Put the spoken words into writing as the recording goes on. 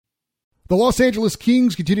The Los Angeles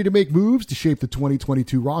Kings continue to make moves to shape the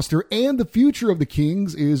 2022 roster, and the future of the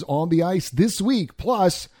Kings is on the ice this week.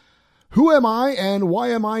 Plus, who am I and why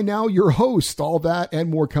am I now your host? All that and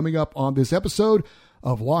more coming up on this episode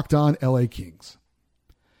of Locked On LA Kings.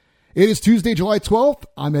 It is Tuesday, July 12th.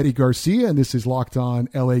 I'm Eddie Garcia, and this is Locked On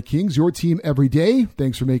LA Kings, your team every day.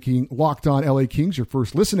 Thanks for making Locked On LA Kings your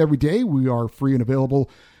first listen every day. We are free and available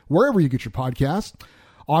wherever you get your podcasts.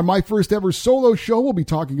 On my first ever solo show, we'll be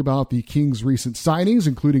talking about the Kings' recent signings,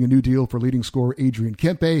 including a new deal for leading scorer Adrian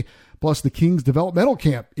Kempe, plus the Kings' developmental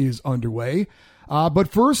camp is underway. But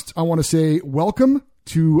first, I want to say welcome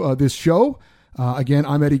to this show. Again,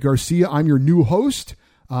 I'm Eddie Garcia. I'm your new host,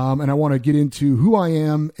 and I want to get into who I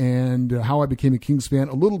am and how I became a Kings fan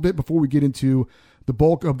a little bit before we get into the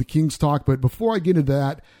bulk of the Kings talk. But before I get into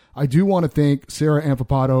that, I do want to thank Sarah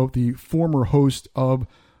Ampapato, the former host of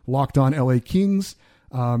Locked On LA Kings.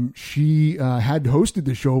 She had hosted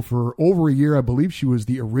the show for over a year. I believe she was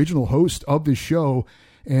the original host of this show.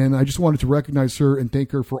 And I just wanted to recognize her and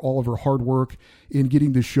thank her for all of her hard work in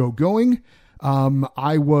getting this show going.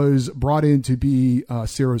 I was brought in to be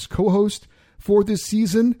Sarah's co-host for this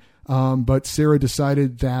season. But Sarah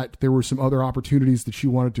decided that there were some other opportunities that she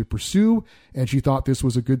wanted to pursue. And she thought this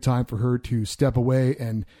was a good time for her to step away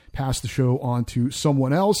and pass the show on to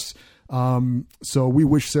someone else. So we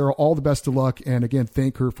wish Sarah all the best of luck. And again,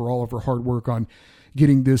 thank her for all of her hard work on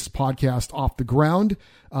getting this podcast off the ground.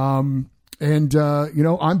 I'm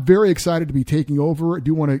very excited to be taking over. I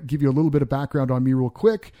do want to give you a little bit of background on me real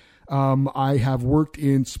quick. I have worked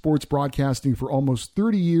in sports broadcasting for almost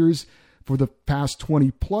 30 years. For the past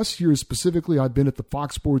 20 plus years specifically, I've been at the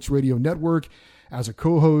Fox Sports Radio Network as a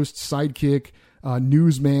co-host, sidekick,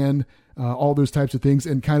 newsman, all those types of things,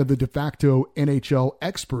 and kind of the de facto NHL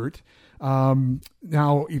expert.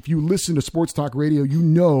 Now, if you listen to sports talk radio, you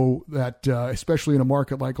know that, especially in a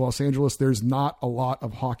market like Los Angeles, there's not a lot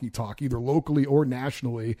of hockey talk, either locally or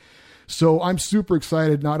nationally. So I'm super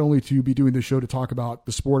excited not only to be doing this show to talk about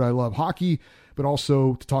the sport I love, hockey, but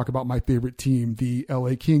also to talk about my favorite team, the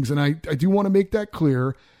LA Kings. And I do want to make that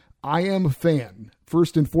clear. I am a fan,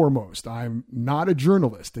 first and foremost. I'm not a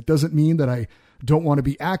journalist. It doesn't mean that I don't want to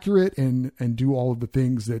be accurate and do all of the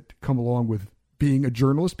things that come along with being a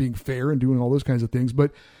journalist, being fair and doing all those kinds of things.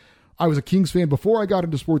 But I was a Kings fan before I got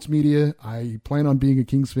into sports media. I plan on being a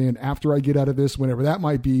Kings fan after I get out of this, whenever that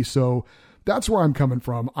might be. So that's where I'm coming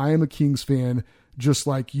from. I am a Kings fan just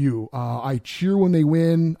like you. I cheer when they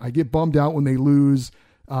win. I get bummed out when they lose.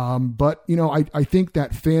 But I think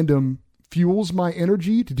that fandom fuels my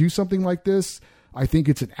energy to do something like this. I think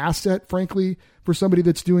it's an asset, frankly, for somebody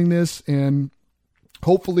that's doing this. And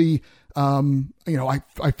hopefully,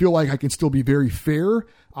 I feel like I can still be very fair.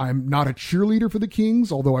 I'm not a cheerleader for the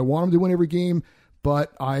Kings, although I want them to win every game,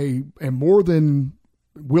 but I am more than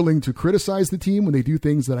willing to criticize the team when they do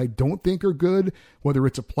things that I don't think are good, whether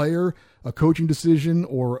it's a player, a coaching decision,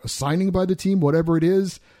 or a signing by the team, whatever it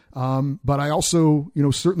is. But I also,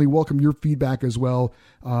 certainly welcome your feedback as well,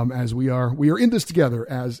 as we are in this together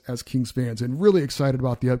as Kings fans, and really excited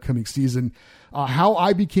about the upcoming season. How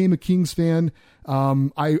I became a Kings fan.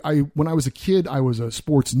 When I was a kid, I was a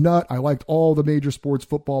sports nut. I liked all the major sports,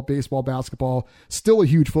 football, baseball, basketball, still a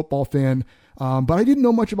huge football fan. But I didn't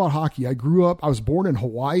know much about hockey. I was born in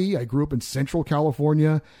Hawaii. I grew up in Central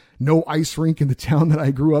California, no ice rink in the town that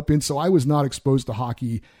I grew up in. So I was not exposed to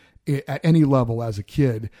hockey at any level as a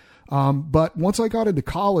kid. But once I got into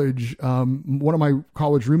college, one of my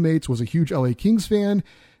college roommates was a huge LA Kings fan,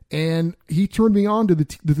 and he turned me on to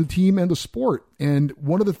the team and the sport. And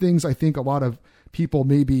one of the things I think a lot of people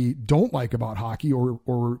maybe don't like about hockey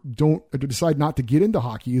or don't decide not to get into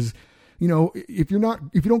hockey is, if you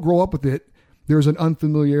don't grow up with it, there's an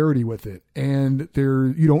unfamiliarity with it, and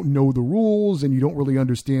you don't know the rules and you don't really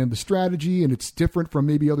understand the strategy, and it's different from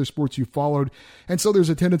maybe other sports you followed. And so there's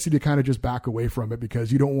a tendency to kind of just back away from it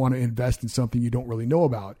because you don't want to invest in something you don't really know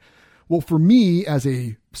about. Well, for me, as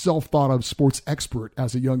a self-thought of sports expert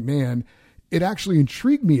as a young man, it actually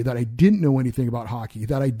intrigued me that I didn't know anything about hockey,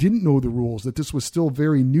 that I didn't know the rules, that this was still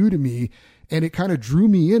very new to me, and it kind of drew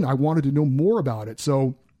me in. I wanted to know more about it.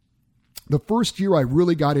 So the first year I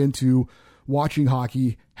really got into watching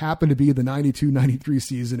hockey happened to be the 92-93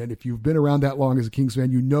 season. And if you've been around that long as a Kings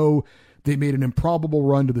fan, you know they made an improbable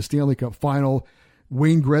run to the Stanley Cup final.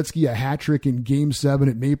 Wayne Gretzky, a hat trick in Game 7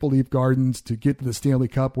 at Maple Leaf Gardens to get to the Stanley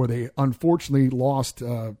Cup, where they unfortunately lost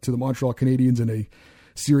to the Montreal Canadiens in a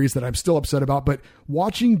series that I'm still upset about. But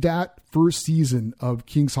watching that first season of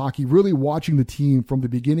Kings hockey, really watching the team from the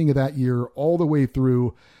beginning of that year all the way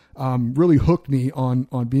through, really hooked me on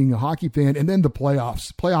being a hockey fan. And then the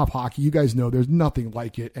playoff hockey, you guys know there's nothing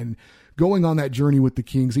like it. And going on that journey with the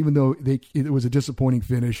Kings, even though it was a disappointing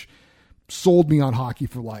finish, sold me on hockey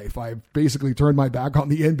for life. I've basically turned my back on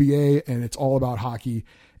the NBA, and it's all about hockey.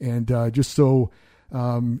 And it's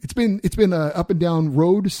been a up and down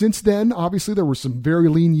road since then. Obviously, there were some very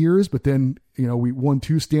lean years, but then we won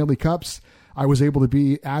 2 Stanley Cups. I was able to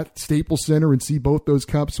be at Staples Center and see both those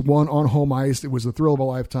cups, one on home ice. It was a thrill of a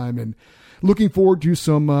lifetime, and looking forward to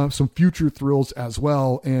some future thrills as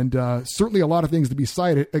well. And certainly a lot of things to be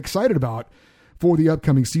excited about for the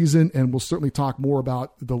upcoming season. And we'll certainly talk more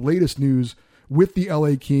about the latest news with the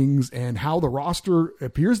LA Kings and how the roster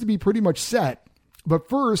appears to be pretty much set. But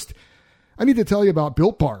first, I need to tell you about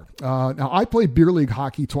Built Bar. Now, I play beer league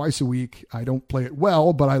hockey twice a week. I don't play it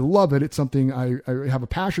well, but I love it. It's something I have a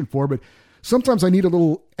passion for. But sometimes I need a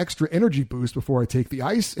little extra energy boost before I take the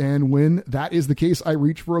ice. And when that is the case, I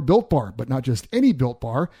reach for a Built Bar, but not just any Built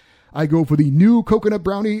Bar. I go for the new Coconut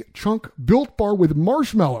Brownie Chunk Built Bar with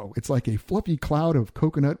marshmallow. It's like a fluffy cloud of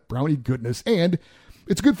coconut brownie goodness, and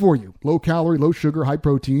it's good for you. Low calorie, low sugar, high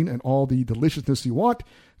protein, and all the deliciousness you want.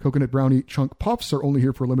 Coconut Brownie Chunk Puffs are only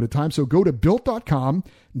here for a limited time, so go to Built.com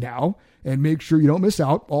now and make sure you don't miss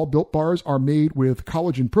out. All Built Bars are made with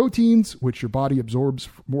collagen proteins, which your body absorbs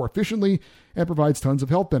more efficiently and provides tons of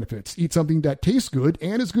health benefits. Eat something that tastes good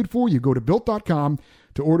and is good for you. Go to Built.com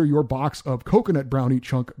to order your box of Coconut Brownie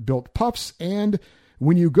Chunk Built Puffs. And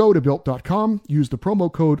when you go to Built.com, use the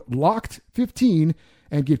promo code LOCKED15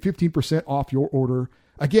 and get 15% off your order.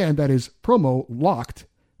 Again, that is promo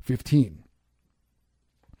LOCKED15.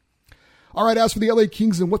 All right, as for the LA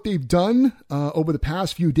Kings and what they've done over the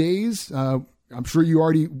past few days, I'm sure you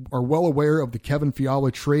already are well aware of the Kevin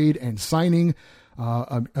Fiala trade and signing,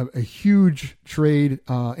 a huge trade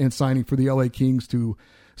and signing for the LA Kings to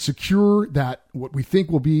secure that what we think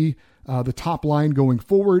will be the top line going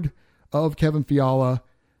forward of Kevin Fiala,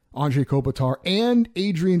 Anze Kopitar, and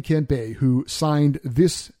Adrian Kempe, who signed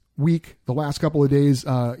this week, the last couple of days.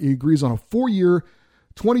 He agrees on a 4-year,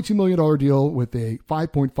 $22 million deal with a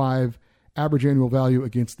 5.5 average annual value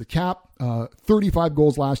against the cap. 35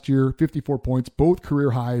 goals last year, 54 points, both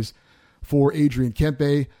career highs for Adrian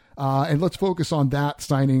Kempe. And let's focus on that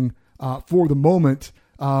signing for the moment.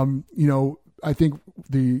 I think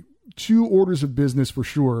the 2 orders of business for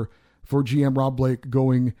sure for GM Rob Blake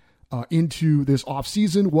going into this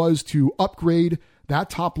offseason was to upgrade that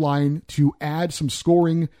top line, to add some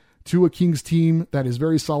scoring to a Kings team that is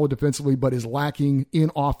very solid defensively but is lacking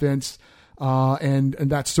in offense. And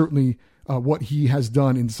that's certainly what he has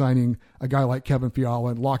done in signing a guy like Kevin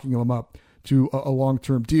Fiala and locking him up to a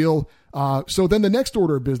long-term deal. So then the next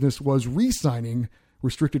order of business was re-signing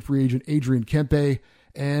restricted free agent Adrian Kempe.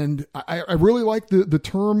 And I really like the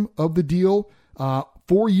term of the deal,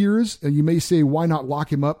 4 years. And you may say, why not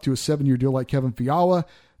lock him up to a 7-year deal like Kevin Fiala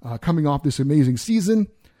coming off this amazing season?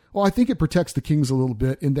 Well, I think it protects the Kings a little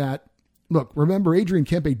bit in that, look, remember, Adrian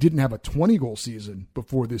Kempe didn't have a 20-goal season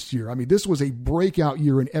before this year. I mean, this was a breakout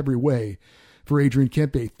year in every way for Adrian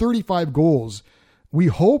Kempe. 35 goals. We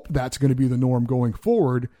hope that's going to be the norm going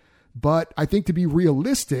forward. But I think to be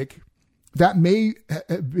realistic, that may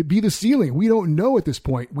be the ceiling. We don't know at this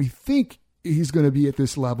point. We think he's going to be at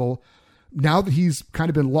this level now that he's kind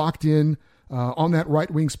of been locked in on that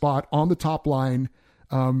right wing spot on the top line.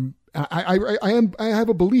 I have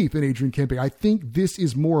a belief in Adrian Kempe. I think this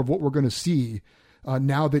is more of what we're going to see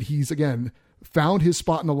now that he's, again, found his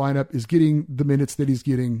spot in the lineup, is getting the minutes that he's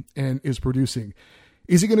getting, and is producing.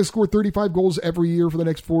 Is he going to score 35 goals every year for the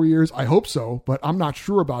next 4 years? I hope so, but I'm not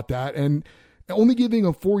sure about that. And only giving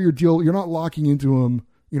a 4-year deal, you're not locking into him,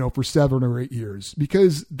 for 7 or 8 years,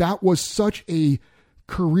 because that was such a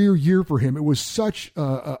career year for him. It was such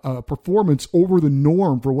a performance over the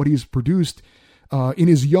norm for what he's produced in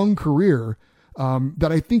his young career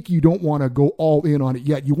that I think you don't want to go all in on it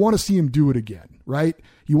yet. You want to see him do it again, right?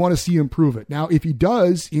 You want to see him prove it. Now, if he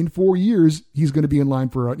does in 4 years, he's going to be in line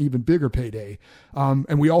for an even bigger payday.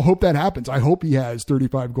 And we all hope that happens. I hope he has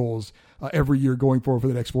 35 goals every year going forward for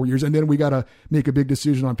the next 4 years. And then we got to make a big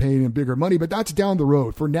decision on paying him bigger money, but that's down the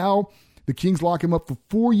road. For now, the Kings lock him up for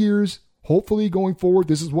 4 years. Hopefully going forward,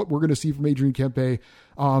 this is what we're going to see from Adrian Kempe.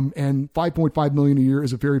 And $5.5 million a year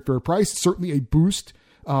is a very fair price. Certainly a boost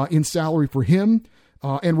in salary for him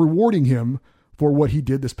and rewarding him for what he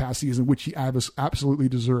did this past season, which he absolutely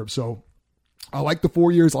deserves. So I like the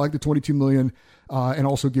 4 years. I like the $22 million and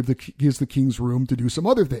also gives the Kings room to do some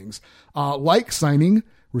other things, like signing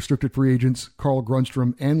restricted free agents Carl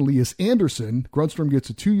Grundstrom and Lias Andersson. Grundstrom gets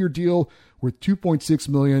a 2-year deal worth $2.6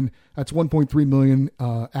 million. That's $1.3 million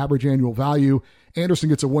average annual value. Andersson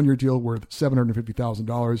gets a 1-year deal worth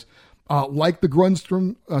 $750,000. Like the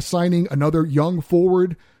Grundstrom signing, another young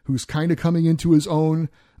forward who's kind of coming into his own.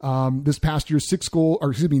 This past year,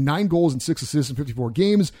 9 goals and 6 assists in 54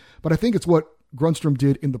 games. But I think it's what Grundstrom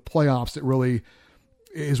did in the playoffs that really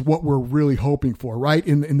is what we're really hoping for, right?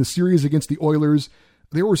 In the series against the Oilers,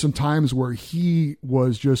 there were some times where he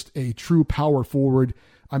was just a true power forward.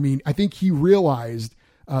 I mean, I think he realized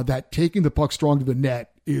that taking the puck strong to the net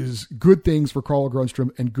is good things for Carl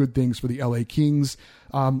Grundstrom and good things for the LA Kings.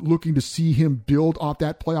 Looking to see him build off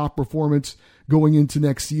that playoff performance going into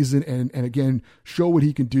next season and again, show what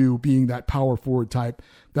he can do being that power forward type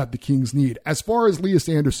that the Kings need. As far as Lias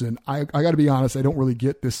Andersson, I got to be honest, I don't really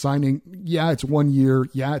get this signing. Yeah, it's 1 year.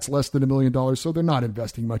 Yeah, it's less than $1 million, so they're not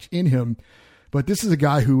investing much in him. But this is a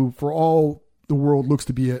guy who, for all the world, looks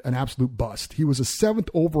to be an absolute bust. He was a 7th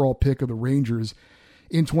overall pick of the Rangers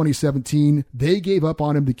in 2017. They gave up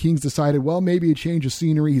on him. The Kings decided, well, maybe a change of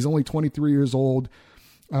scenery. He's only 23 years old.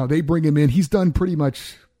 They bring him in. He's done pretty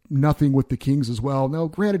much nothing with the Kings as well. Now,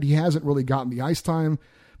 granted, he hasn't really gotten the ice time,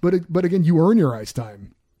 but again, you earn your ice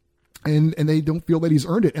time. And they don't feel that he's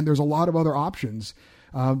earned it. And there's a lot of other options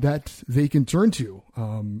that they can turn to.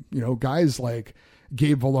 Guys like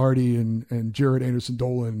Gabe Vilardi and Jared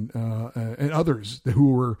Anderson-Dolan and others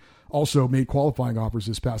who were also made qualifying offers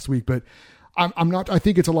this past week. But I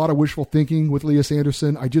think it's a lot of wishful thinking with Lias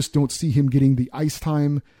Andersson. I just don't see him getting the ice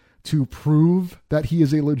time to prove that he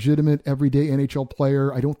is a legitimate everyday NHL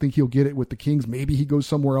player. I don't think he'll get it with the Kings. Maybe he goes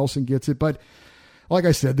somewhere else and gets it. But like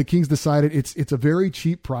I said, the Kings decided it's a very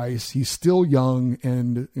cheap price. He's still young,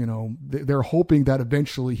 and they're hoping that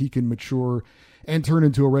eventually he can mature and turn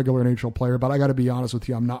into a regular NHL player. But I got to be honest with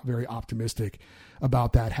you, I'm not very optimistic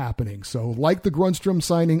about that happening. So like the Grundstrom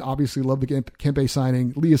signing, obviously love the Kempe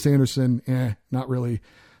signing. Lias Andersson, not really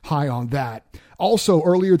high on that. Also,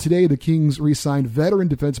 earlier today, the Kings re-signed veteran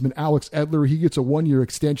defenseman Alex Edler. He gets a 1-year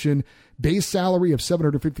extension, base salary of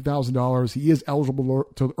 $750,000. He is eligible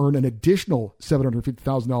to earn an additional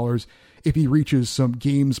 $750,000 if he reaches some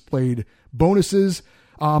games played bonuses.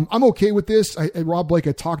 I'm okay with this. Rob Blake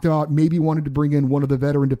had talked about maybe wanted to bring in one of the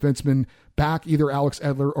veteran defensemen back, either Alex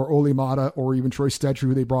Edler or Ole Mata or even Troy Stetcher,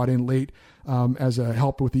 who they brought in late as a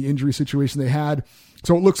help with the injury situation they had.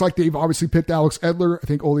 So it looks like they've obviously picked Alex Edler. I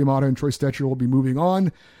think Ole Mata and Troy Stetcher will be moving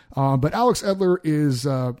on. But Alex Edler is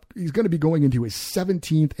he's going to be going into his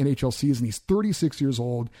 17th NHL season. He's 36 years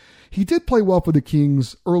old. He did play well for the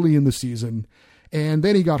Kings early in the season, and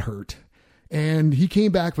then he got hurt. And he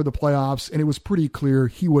came back for the playoffs, and it was pretty clear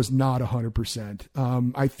he was not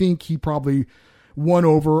 100%. I think he probably won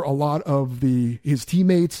over a lot of his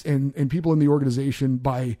teammates and people in the organization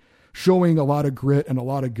by showing a lot of grit and a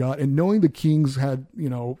lot of gut, and knowing the Kings had,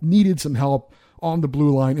 needed some help on the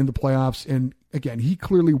blue line in the playoffs. And again, he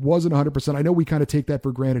clearly wasn't 100%. I know we kind of take that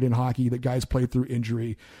for granted in hockey, that guys play through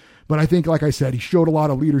injury. But I think, like I said, he showed a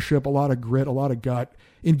lot of leadership, a lot of grit, a lot of gut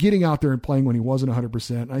in getting out there and playing when he wasn't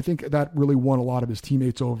 100%. And I think that really won a lot of his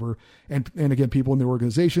teammates over and again, people in the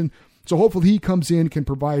organization. So hopefully he comes in, can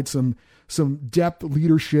provide some depth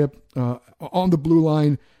leadership on the blue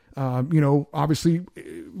line. Obviously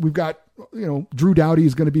we've got, Drew Doughty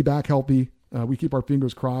is going to be back healthy. We keep our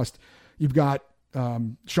fingers crossed. You've got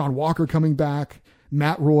Sean Walker coming back,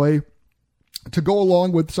 Matt Roy, to go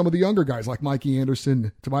along with some of the younger guys like Mikey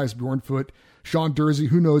Anderson, Tobias Bjornfoot, Sean Durzi,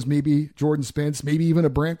 who knows, maybe Jordan Spence, maybe even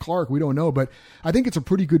a Brant Clark. We don't know, but I think it's a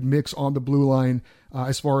pretty good mix on the blue line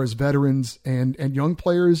as far as veterans and young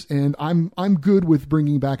players. And I'm good with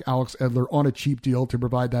bringing back Alex Edler on a cheap deal to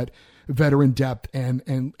provide that veteran depth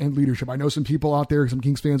and leadership. I know some people out there, some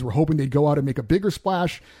Kings fans, were hoping they'd go out and make a bigger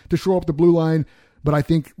splash to shore up the blue line. But I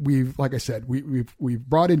think we've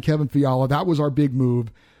brought in Kevin Fiala. That was our big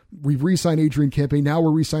move. We've re-signed Adrian Kempe. Now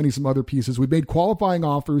we're re-signing some other pieces. We've made qualifying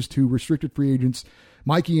offers to restricted free agents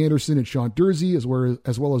Mikey Anderson and Sean Durzi,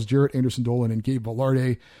 as well as Jared Anderson-Dolan and Gabe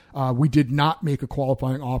Vilardi. We did not make a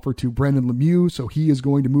qualifying offer to Brendan Lemieux, so he is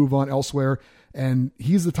going to move on elsewhere. And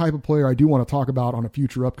he's the type of player I do want to talk about on a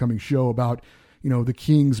future upcoming show about, the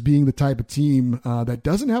Kings being the type of team that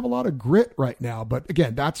doesn't have a lot of grit right now. But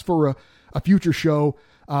again, that's for a future show.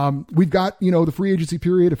 We've got, the free agency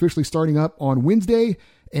period officially starting up on Wednesday.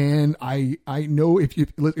 And I know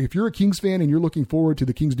if you're a Kings fan and you're looking forward to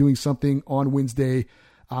the Kings doing something on Wednesday,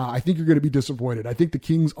 I think you're going to be disappointed. I think the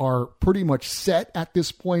Kings are pretty much set at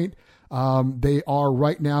this point. They are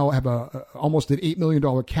right now have almost an $8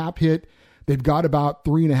 million cap hit. They've got about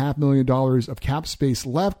 $3.5 million of cap space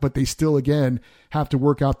left, but they still, again, have to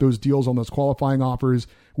work out those deals on those qualifying offers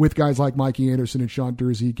with guys like Mikey Anderson and Sean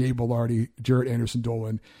Dursey, Gabe Velarde, Jarrett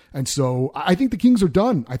Anderson-Dolan. And so I think the Kings are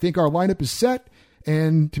done. I think our lineup is set.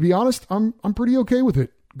 And to be honest, I'm pretty okay with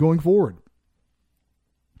it going forward.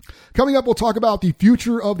 Coming up, we'll talk about the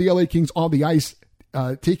future of the LA Kings on the ice,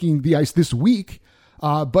 taking the ice this week.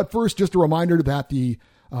 But first, just a reminder that the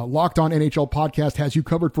Locked On NHL podcast has you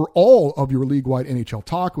covered for all of your league-wide NHL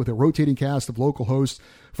talk with a rotating cast of local hosts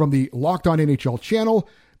from the Locked On NHL channel,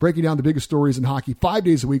 breaking down the biggest stories in hockey 5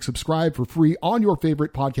 days a week. Subscribe for free on your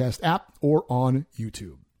favorite podcast app or on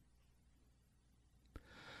YouTube.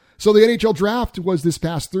 So the NHL draft was this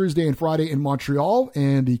past Thursday and Friday in Montreal,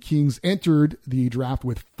 and the Kings entered the draft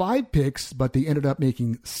with 5 picks, but they ended up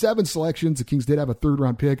making 7 selections. The Kings did have a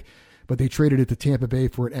third-round pick, but they traded it to Tampa Bay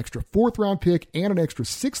for an extra 4th-round pick and an extra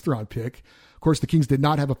 6th-round pick. Of course, the Kings did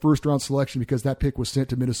not have a first-round selection because that pick was sent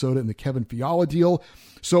to Minnesota in the Kevin Fiala deal.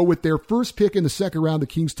 So with their first pick in the second round, the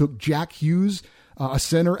Kings took Jack Hughes, a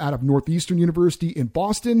center out of Northeastern University in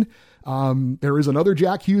Boston. There is another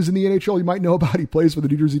Jack Hughes in the NHL you might know about. He plays for the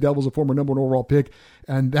New Jersey Devils, a former number 1 overall pick.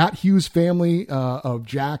 And that Hughes family of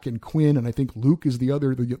Jack and Quinn, and I think Luke is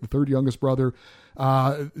the third youngest brother.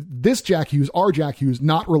 This Jack Hughes, our Jack Hughes,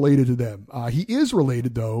 not related to them. He is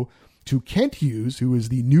related, though, to Kent Hughes, who is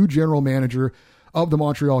the new general manager of the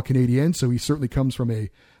Montreal Canadiens. So he certainly comes from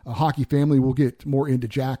a hockey family. We'll get more into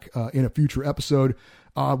Jack in a future episode.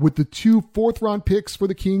 With the 2 4th-round picks for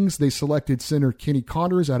the Kings, they selected center Kenny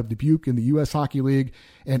Connors out of Dubuque in the U.S. Hockey League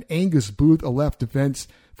and Angus Booth, a left defense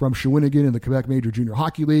from Shawinigan in the Quebec Major Junior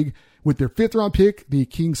Hockey League. With their 5th-round pick, the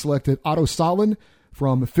Kings selected Otto Salin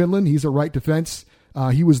from Finland. He's a right defense.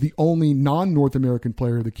 He was the only non-North American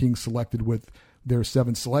player the Kings selected with their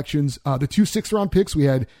 7 selections. The 2 6th-round picks, we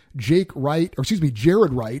had Jared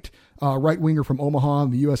Wright, right winger from Omaha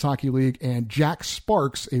in the U.S. Hockey League, and Jack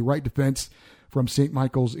Sparks, a right defense from St.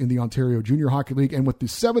 Michael's in the Ontario Junior Hockey League. And with the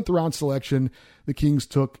 7th-round selection, the Kings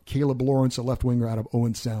took Caleb Lawrence, a left winger out of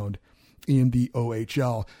Owen Sound in the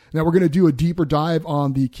OHL. Now, we're going to do a deeper dive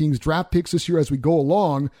on the Kings draft picks this year as we go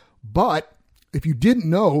along. But if you didn't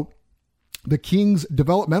know, the Kings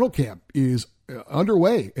developmental camp is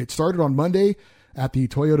underway. It started on Monday at the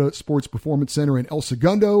Toyota Sports Performance Center in El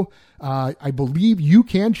Segundo. I believe you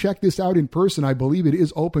can check this out in person. I believe it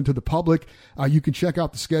is open to the public. You can check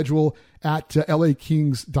out the schedule at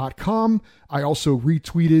lakings.com. I also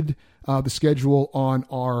retweeted the schedule on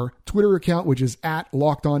our Twitter account, which is at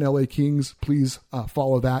LockedOnLAKings. Please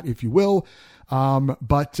follow that if you will.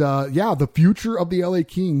 The future of the LA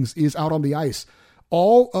Kings is out on the ice.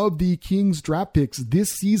 All of the Kings draft picks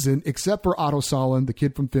this season, except for Otto Salin, the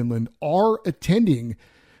kid from Finland, are attending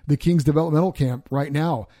the Kings developmental camp right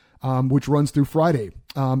now, which runs through Friday.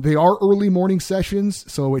 They are early morning sessions,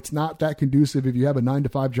 so it's not that conducive if you have a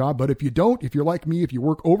 9-to-5 job. But if you don't, if you're like me, if you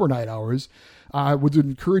work overnight hours, I would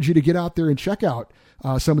encourage you to get out there and check out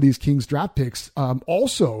some of these Kings draft picks.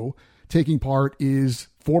 Also taking part is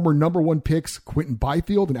former number 1 picks Quentin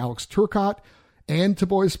Byfield and Alex Turcotte, and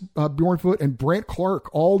Tobias Bjornfoot and Brant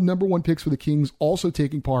Clark, all number 1 picks for the Kings, also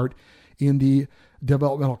taking part in the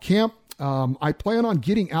developmental camp. I plan on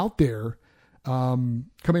getting out there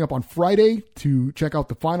coming up on Friday to check out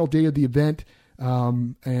the final day of the event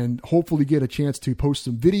and hopefully get a chance to post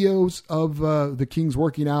some videos of the Kings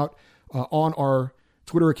working out on our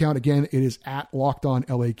Twitter account. Again, it is at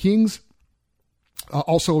LockedOnLAKings.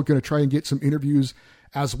 Also going to try and get some interviews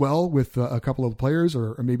as well with a couple of the players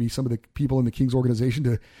or maybe some of the people in the Kings organization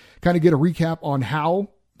to kind of get a recap on how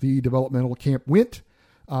the developmental camp went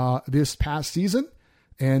this past season,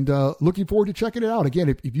 and looking forward to checking it out. Again,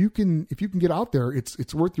 if you can get out there,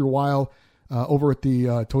 it's worth your while over at the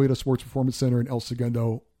Toyota Sports Performance Center in El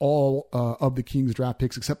Segundo. All of the Kings draft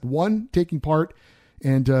picks except 1 taking part,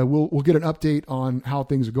 and we'll get an update on how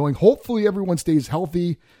things are going. Hopefully everyone stays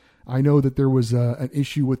healthy. I know that there was an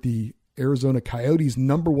issue with the Arizona Coyotes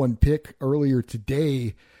number 1 pick earlier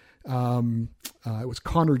today. It was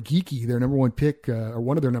Connor Geekie, their number 1 pick, or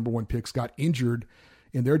one of their number 1 picks, got injured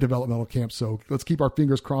in their developmental camp. So let's keep our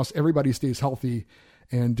fingers crossed. Everybody stays healthy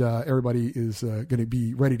and everybody is going to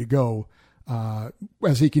be ready to go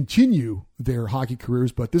as they continue their hockey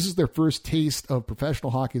careers. But this is their first taste of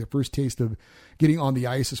professional hockey, their first taste of getting on the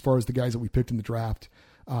ice as far as the guys that we picked in the draft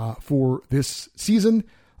for this season.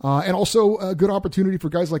 And also a good opportunity for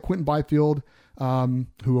guys like Quentin Byfield,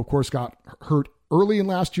 who, of course, got hurt early in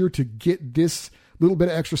last year, to get this little bit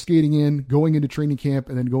of extra skating in, going into training camp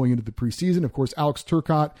and then going into the preseason. Of course, Alex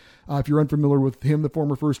Turcotte, if you're unfamiliar with him, the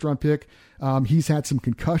former first-round pick, he's had some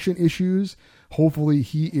concussion issues. hopefully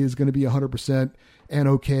he is going to be 100% and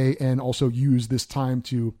okay, and also use this time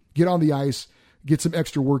to get on the ice, get some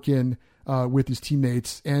extra work in with his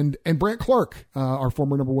teammates. And Brandt Clarke, our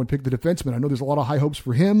former number one pick, the defenseman. I know there's a lot of high hopes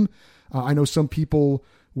for him. I know some people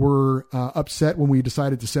were upset when we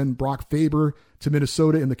decided to send Brock Faber to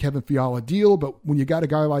Minnesota in the Kevin Fiala deal. But when you got a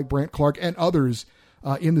guy like Brandt Clarke and others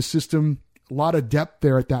in the system, a lot of depth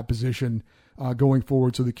there at that position going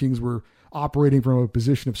forward. So the Kings were operating from a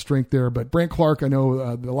position of strength there. But Brandt Clarke, I know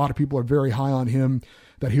a lot of people are very high on him,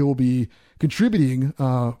 that he will be contributing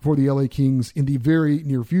for the LA Kings in the very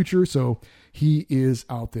near future. So he is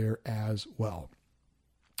out there as well.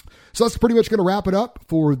 So that's pretty much going to wrap it up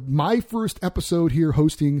for my first episode here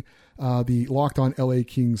hosting the Locked On LA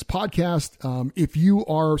Kings podcast. If you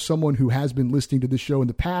are someone who has been listening to this show in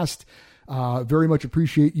the past, very much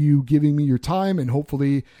appreciate you giving me your time, and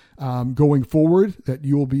hopefully going forward that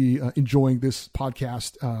you will be enjoying this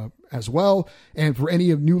podcast as well. And for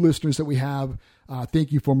any of new listeners that we have,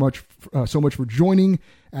 thank you so much for joining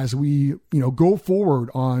as we go forward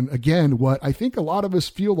on, again, what I think a lot of us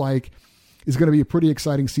feel like is going to be a pretty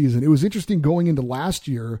exciting season. It was interesting going into last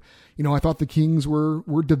year. I thought the Kings were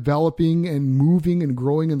developing and moving and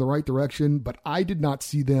growing in the right direction, but I did not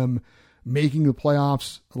see them making the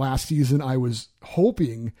playoffs last season. I was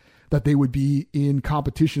hoping that they would be in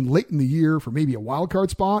competition late in the year for maybe a wild card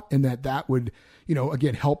spot, and that would,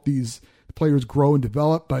 again, help these players grow and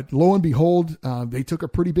develop. But lo and behold, they took a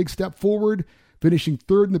pretty big step forward, finishing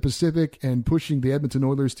third in the Pacific and pushing the Edmonton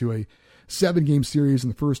Oilers to a 7-game series in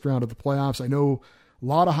the first round of the playoffs. I know a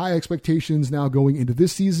lot of high expectations now going into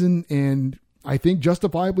this season, and I think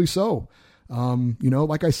justifiably so.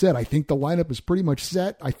 Like I said, I think the lineup is pretty much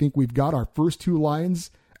set. I think we've got our first two lines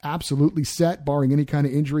absolutely set, barring any kind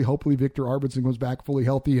of injury. Hopefully Victor Arvidsson comes back fully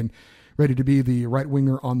healthy and ready to be the right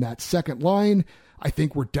winger on that second line. I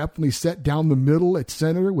think we're definitely set down the middle at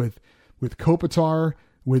center with Kopitar,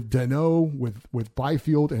 with Danault, with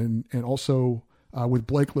Byfield, and also with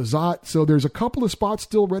Blake Lizotte. So there's a couple of spots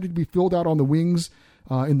still ready to be filled out on the wings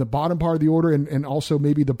in the bottom part of the order, and also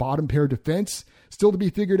maybe the bottom pair defense still to be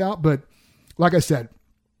figured out. But like I said,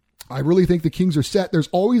 I really think the Kings are set. There's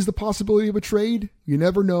always the possibility of a trade. You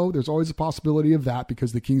never know. There's always a possibility of that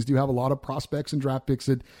because the Kings do have a lot of prospects and draft picks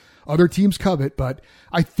that other teams covet. But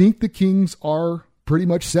I think the Kings are pretty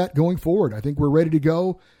much set going forward. I think we're ready to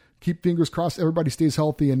go. Keep fingers crossed everybody stays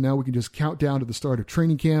healthy, and now we can just count down to the start of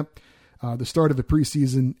training camp, the start of the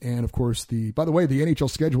preseason, and of course, by the way, the NHL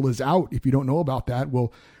schedule is out. If you don't know about that,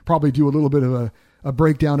 we'll probably do a little bit of a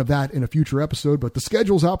breakdown of that in a future episode, but the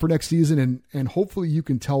schedule's out for next season, and hopefully you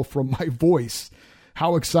can tell from my voice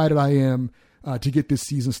how excited I am to get this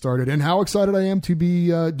season started, and how excited I am to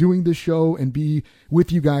be doing this show and be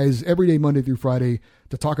with you guys every day, Monday through Friday,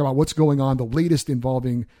 to talk about what's going on, the latest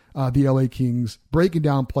involving the LA Kings, breaking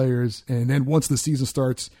down players, and then once the season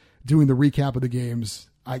starts, doing the recap of the games.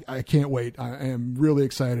 I can't wait. I am really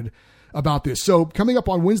excited about this. So coming up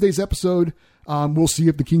on Wednesday's episode, we'll see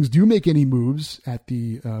if the Kings do make any moves at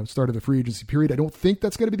the start of the free agency period. I don't think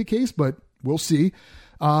that's going to be the case, but we'll see.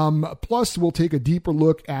 Plus, we'll take a deeper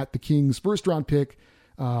look at the Kings' first pick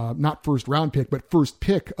of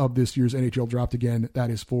this year's NHL draft. Again, that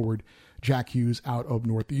is forward Jack Hughes out of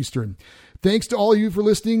Northeastern. Thanks to all of you for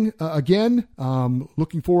listening. Again,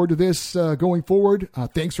 looking forward to this going forward.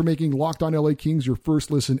 Thanks for making Locked On LA Kings your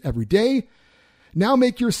first listen every day. Now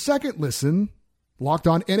make your second listen Locked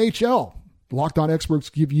On NHL. Locked On experts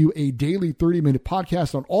give you a daily 30-minute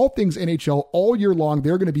podcast on all things NHL all year long.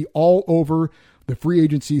 They're going to be all over the free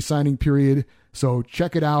agency signing period. So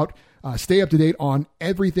check it out. Stay up to date on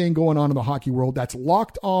everything going on in the hockey world. That's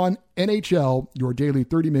Locked On NHL, your daily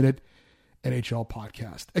 30-minute NHL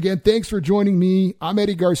podcast. Again, thanks for joining me. I'm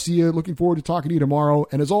Eddie Garcia. Looking forward to talking to you tomorrow.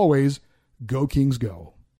 And as always, go Kings go.